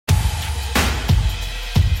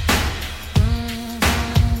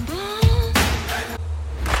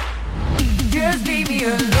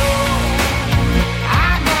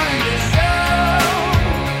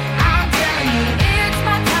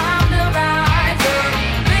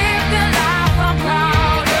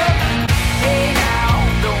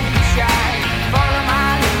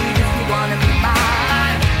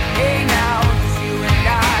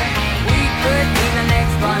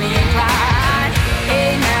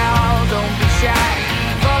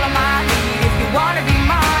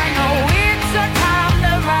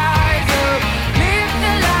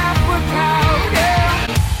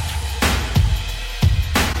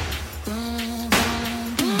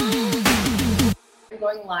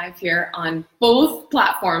going live here on both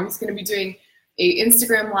platforms. Going to be doing a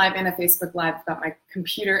Instagram live and a Facebook live. I've got my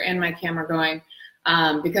computer and my camera going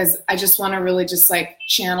because I just want to really just like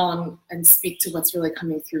channel and speak to what's really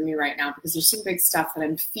coming through me right now, because there's some big stuff that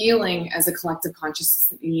I'm feeling as a collective consciousness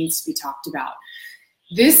that needs to be talked about.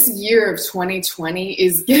 This year of 2020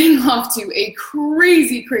 is getting off to a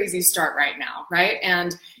crazy, crazy start right now, right?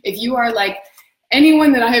 And if you are like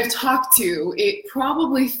anyone that I have talked to, it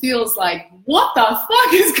probably feels like, what the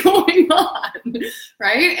fuck is going on,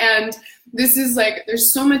 right? And this is like,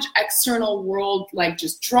 there's so much external world, like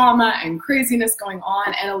just drama and craziness going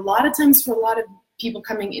on. And a lot of times for a lot of people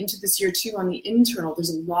coming into this year too, on the internal,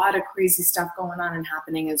 there's a lot of crazy stuff going on and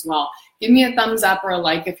happening as well. Give me a thumbs up or a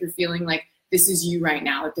like if you're feeling like this is you right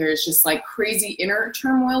now, that there's just like crazy inner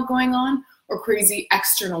turmoil going on or crazy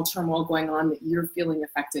external turmoil going on that you're feeling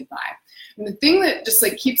affected by. And the thing that just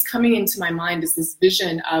like keeps coming into my mind is this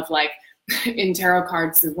vision of like in tarot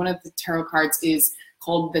cards, one of the tarot cards is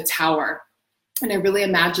called the Tower. And I really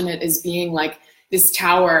imagine it as being like this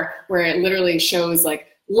tower where it literally shows like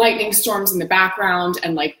lightning storms in the background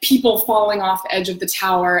and like people falling off the edge of the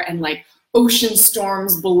tower and like ocean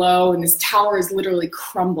storms below, and this tower is literally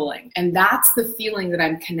crumbling. And that's the feeling that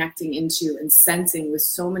I'm connecting into and sensing with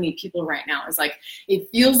so many people right now. Is like, it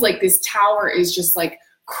feels like this tower is just like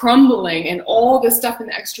crumbling and all the stuff in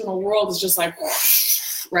the external world is just like,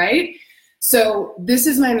 right? So this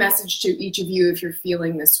is my message to each of you if you're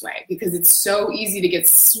feeling this way, because it's so easy to get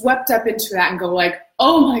swept up into that and go like,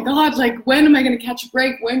 oh my God, like when am I going to catch a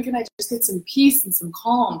break? When can I just get some peace and some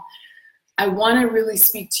calm? I want to really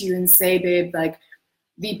speak to you and say, babe, like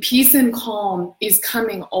the peace and calm is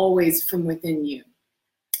coming always from within you.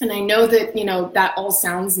 And I know that, you know, that all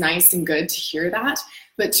sounds nice and good to hear that,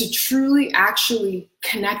 but to truly actually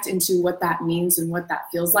connect into what that means and what that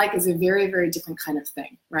feels like is a very, very different kind of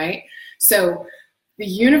thing, right? So the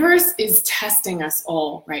universe is testing us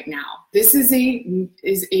all right now. This is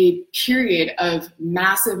a period of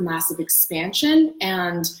massive, massive expansion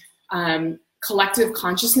and collective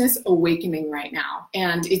consciousness awakening right now.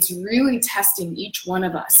 And it's really testing each one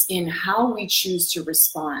of us in how we choose to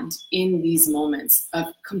respond in these moments of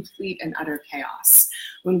complete and utter chaos.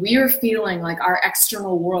 When we are feeling like our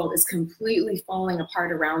external world is completely falling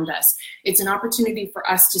apart around us, it's an opportunity for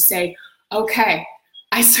us to say, okay,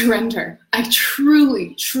 I surrender. I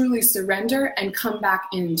truly, truly surrender and come back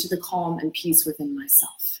into the calm and peace within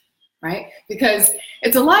myself. Right? Because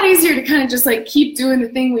it's a lot easier to kind of just like keep doing the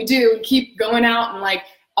thing we do and keep going out and like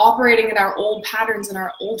operating in our old patterns and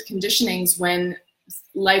our old conditionings when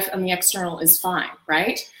life on the external is fine,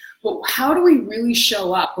 right? But how do we really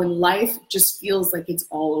show up when life just feels like it's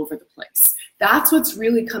all over the place? That's what's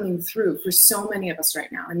really coming through for so many of us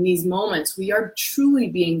right now. In these moments, we are truly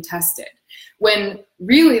being tested when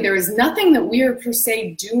really there is nothing that we are per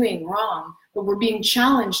se doing wrong, but we're being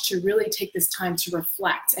challenged to really take this time to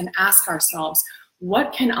reflect and ask ourselves,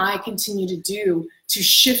 what can I continue to do to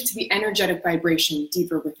shift the energetic vibration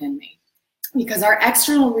deeper within me? Because our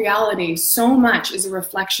external reality so much is a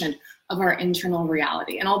reflection of our internal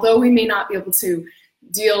reality. And although we may not be able to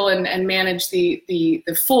deal and manage the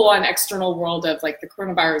full-on external world of like the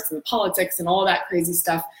coronavirus and the politics and all that crazy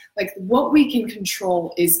stuff, like what we can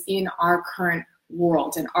control is in our current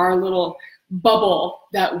world and our little bubble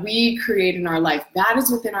that we create in our life. That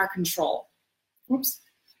is within our control. Oops,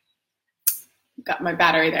 got my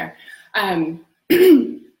battery there.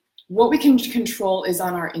 What we can control is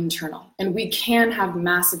on our internal, and we can have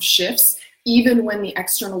massive shifts even when the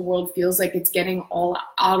external world feels like it's getting all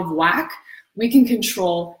out of whack. We can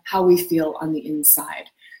control how we feel on the inside.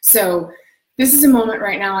 So this is a moment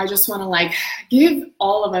right now I just want to like give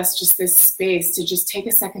all of us just this space to just take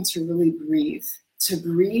a second to really breathe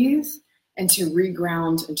and to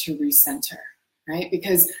reground and to recenter, right?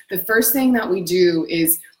 Because the first thing that we do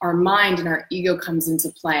is our mind and our ego comes into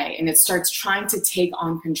play, and it starts trying to take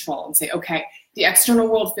on control and say, okay, the external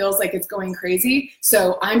world feels like it's going crazy,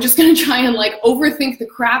 so I'm just going to try and like overthink the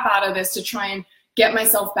crap out of this to try and get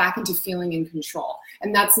myself back into feeling in control.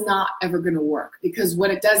 And that's not ever going to work, because what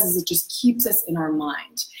it does is it just keeps us in our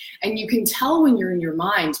mind. And you can tell when you're in your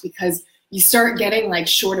mind because you start getting like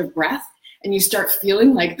short of breath, and you start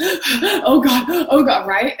feeling like, oh God,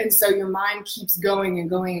 right? And so your mind keeps going and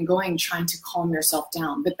going and going, trying to calm yourself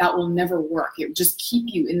down, but that will never work. It will just keep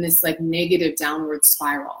you in this like negative downward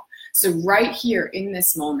spiral. So right here in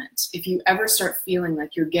this moment, if you ever start feeling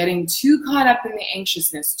like you're getting too caught up in the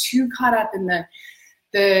anxiousness, too caught up in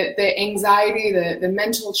the anxiety, the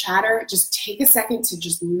mental chatter, just take a second to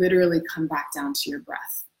just literally come back down to your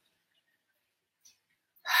breath.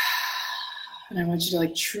 And I want you to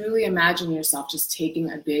like truly imagine yourself just taking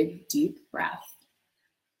a big, deep breath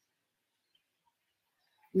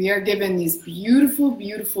we are given these beautiful,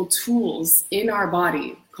 beautiful tools in our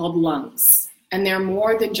body called lungs. And they're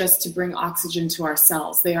more than just to bring oxygen to our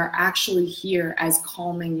cells. They are actually here as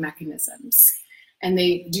calming mechanisms. And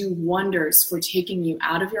they do wonders for taking you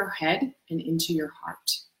out of your head and into your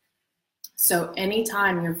heart. So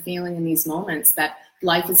anytime you're feeling in these moments that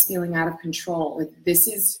life is feeling out of control, like this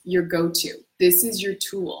is your go-to. This is your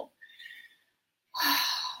tool.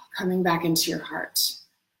 Coming back into your heart.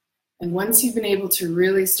 And once you've been able to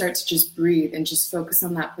really start to just breathe and just focus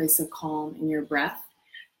on that place of calm in your breath,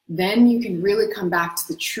 then you can really come back to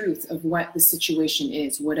the truth of what the situation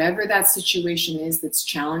is. Whatever that situation is that's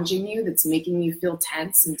challenging you, that's making you feel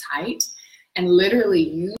tense and tight, and literally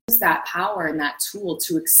use that power and that tool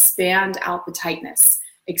to expand out the tightness,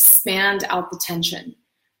 expand out the tension,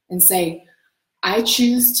 and say, I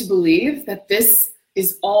choose to believe that this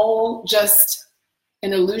is all just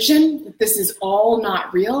an illusion, that this is all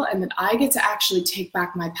not real, and that I get to actually take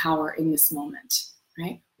back my power in this moment,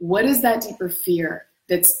 right? What is that deeper fear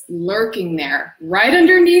that's lurking there right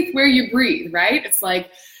underneath where you breathe, right? It's like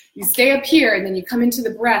you stay up here and then you come into the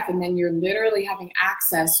breath and then you're literally having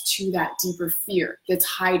access to that deeper fear that's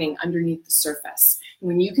hiding underneath the surface. And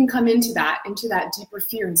when you can come into that deeper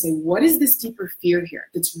fear and say, what is this deeper fear here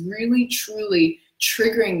that's really, truly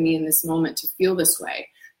triggering me in this moment to feel this way?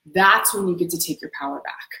 That's when you get to take your power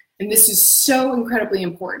back. And this is so incredibly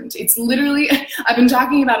important. It's literally, I've been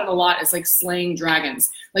talking about it a lot, it's like slaying dragons.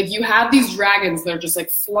 Like you have these dragons that are just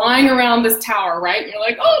like flying around this tower, right? And you're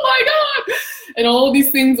like, oh my God. And all of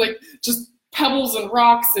these things, like just pebbles and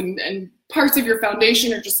rocks and parts of your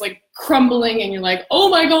foundation are just like crumbling. And you're like, oh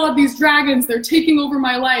my God, these dragons, they're taking over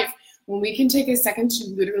my life. When we can take a second to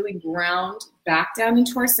literally ground back down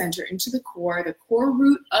into our center, into the core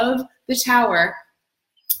root of the tower,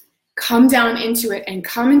 come down into it and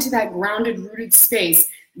come into that grounded, rooted space,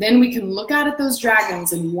 then we can look out at those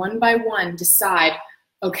dragons and one by one decide,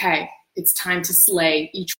 okay, it's time to slay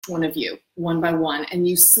each one of you, one by one. And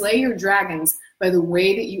you slay your dragons by the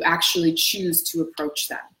way that you actually choose to approach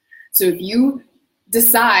them. So if you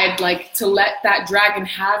decide like to let that dragon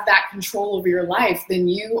have that control over your life, then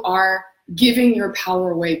you are giving your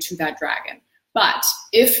power away to that dragon. But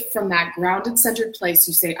if from that grounded, centered place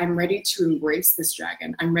you say, I'm ready to embrace this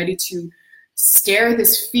dragon, I'm ready to stare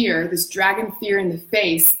this fear, this dragon fear in the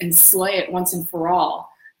face and slay it once and for all,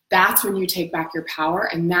 that's when you take back your power,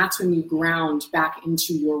 and that's when you ground back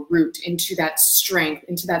into your root, into that strength,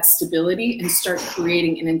 into that stability, and start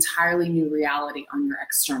creating an entirely new reality on your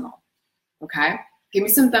external. Okay? Give me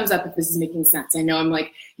some thumbs up if this is making sense. I know I'm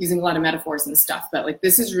like using a lot of metaphors and stuff, but like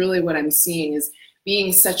this is really what I'm seeing is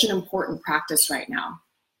being such an important practice right now.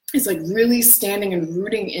 It's like really standing and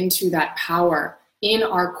rooting into that power in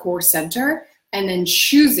our core center, and then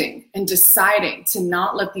choosing and deciding to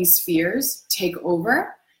not let these fears take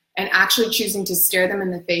over, and actually choosing to stare them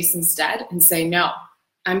in the face instead and say, no,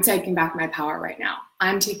 I'm taking back my power right now.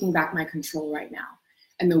 I'm taking back my control right now.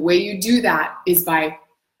 And the way you do that is by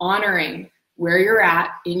honoring where you're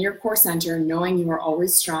at in your core center, knowing you are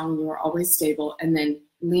always strong, you are always stable, and then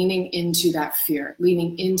leaning into that fear,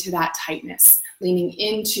 leaning into that tightness, leaning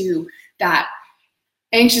into that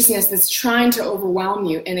anxiousness that's trying to overwhelm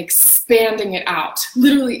you and expanding it out,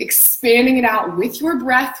 literally expanding it out with your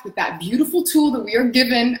breath, with that beautiful tool that we are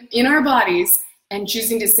given in our bodies, and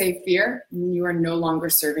choosing to say, fear, you are no longer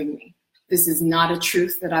serving me. This is not a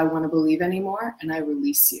truth that I want to believe anymore, and I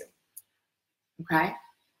release you. Okay?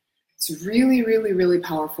 It's really, really, really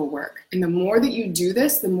powerful work. And the more that you do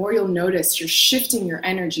this, the more you'll notice you're shifting your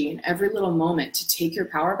energy in every little moment to take your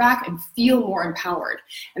power back and feel more empowered.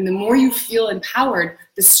 And the more you feel empowered,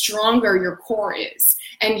 the stronger your core is.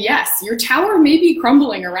 And yes, your tower may be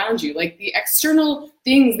crumbling around you. Like the external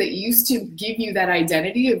things that used to give you that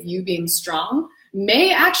identity of you being strong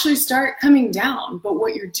may actually start coming down. But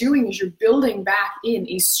what you're doing is you're building back in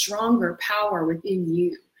a stronger power within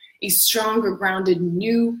you, a stronger, grounded,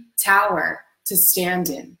 new tower to stand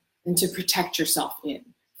in and to protect yourself in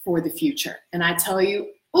for the future. And I tell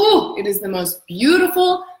you, it is the most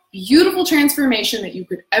beautiful, beautiful transformation that you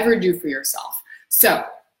could ever do for yourself. So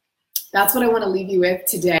that's what I want to leave you with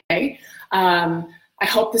today. I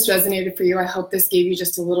hope this resonated for you. I hope this gave you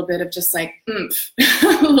just a little bit of just like oomph,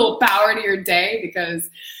 a little power to your day, because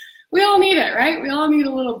we all need it, right? We all need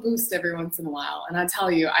a little boost every once in a while. And I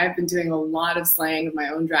tell you, I've been doing a lot of slaying of my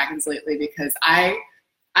own dragons lately because I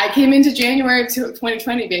I came into January of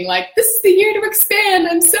 2020 being like, this is the year to expand.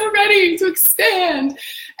 I'm so ready to expand.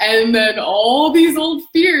 And then all these old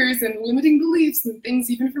fears and limiting beliefs and things,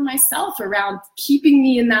 even for myself, around keeping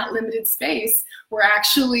me in that limited space were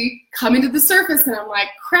actually coming to the surface. And I'm like,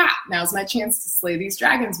 crap, now's my chance to slay these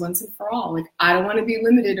dragons once and for all. Like, I don't want to be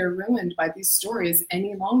limited or ruined by these stories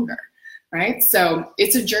any longer, right? So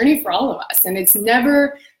it's a journey for all of us. And it's a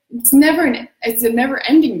never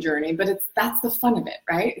ending journey, but that's the fun of it,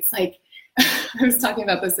 right? It's like, I was talking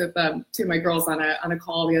about this with two of my girls on a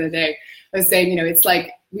call the other day. I was saying, it's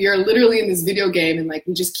like we are literally in this video game, and like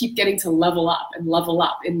we just keep getting to level up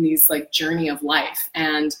in these like journey of life.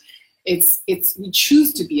 And we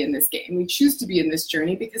choose to be in this game. We choose to be in this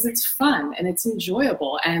journey because it's fun and it's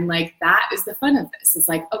enjoyable. And like, that is the fun of this. It's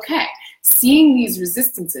like, okay, seeing these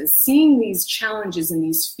resistances, seeing these challenges and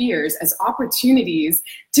these fears as opportunities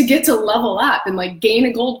to get to level up and like gain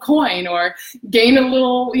a gold coin or gain a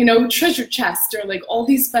little, treasure chest or like all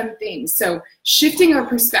these fun things. So shifting our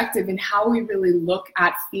perspective in how we really look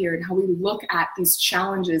at fear and how we look at these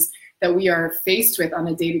challenges that we are faced with on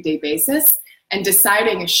a day-to-day basis, and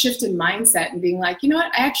deciding a shift in mindset and being like, you know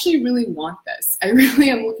what, I actually really want this. I really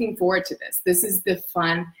am looking forward to this. This is the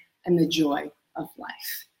fun and the joy of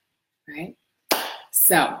life, right?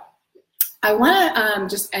 So I want to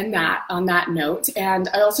just end that on that note. And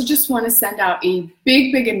I also just want to send out a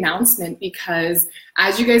big announcement, because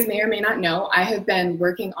as you guys may or may not know, I have been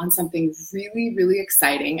working on something really, really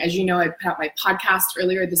exciting. As you know, I put out my podcast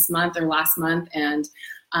earlier this month or last month, and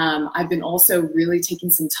I've been also really taking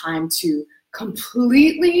some time to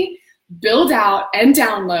completely build out and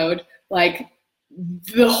download like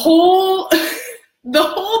the whole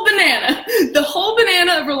banana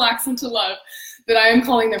of Relax into Love that I am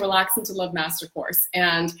calling the Relax into Love Master Course.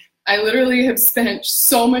 And I literally have spent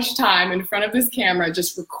so much time in front of this camera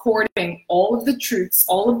just recording all of the truths,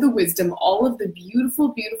 all of the wisdom, all of the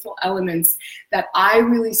beautiful elements that I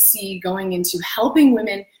really see going into helping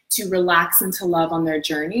women to relax into love on their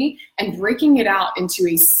journey, and breaking it out into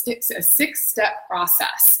a six-step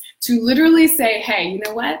process to literally say, hey, you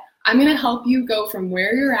know what? I'm going to help you go from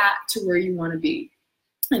where you're at to where you want to be.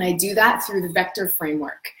 And I do that through the Vector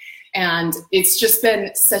framework. And it's just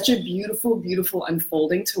been such a beautiful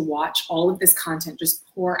unfolding to watch all of this content just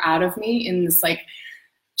pour out of me in this like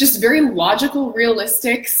just very logical,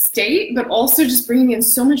 realistic state, but also just bringing in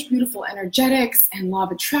so much beautiful energetics and law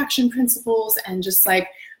of attraction principles and just like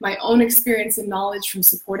my own experience and knowledge from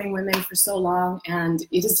supporting women for so long. And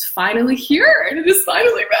it is finally here and it is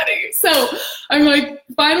finally ready. So I'm like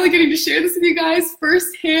finally getting to share this with you guys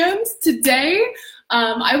firsthand today.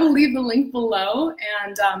 I will leave the link below,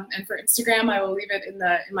 and for Instagram, I will leave it in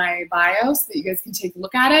my bio so that you guys can take a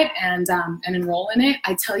look at it and enroll in it.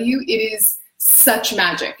 I tell you, it is such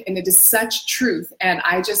magic and it is such truth, and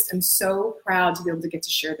I just am so proud to be able to get to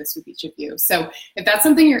share this with each of you. So if that's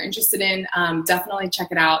something you're interested in, definitely check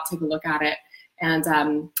it out, take a look at it, and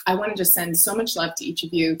I want to just send so much love to each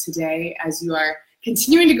of you today as you are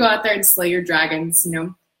continuing to go out there and slay your dragons.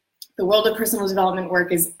 The world of personal development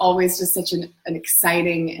work is always just such an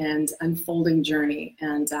exciting and unfolding journey.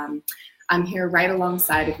 And I'm here right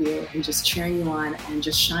alongside of you and just cheering you on and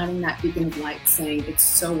just shining that beacon of light, saying it's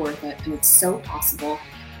so worth it and it's so possible.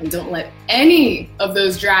 And don't let any of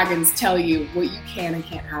those dragons tell you what you can and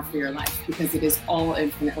can't have for your life, because it is all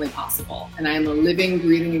infinitely possible. And I am a living,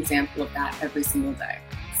 breathing example of that every single day.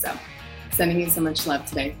 So sending you so much love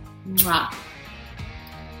today. Mwah.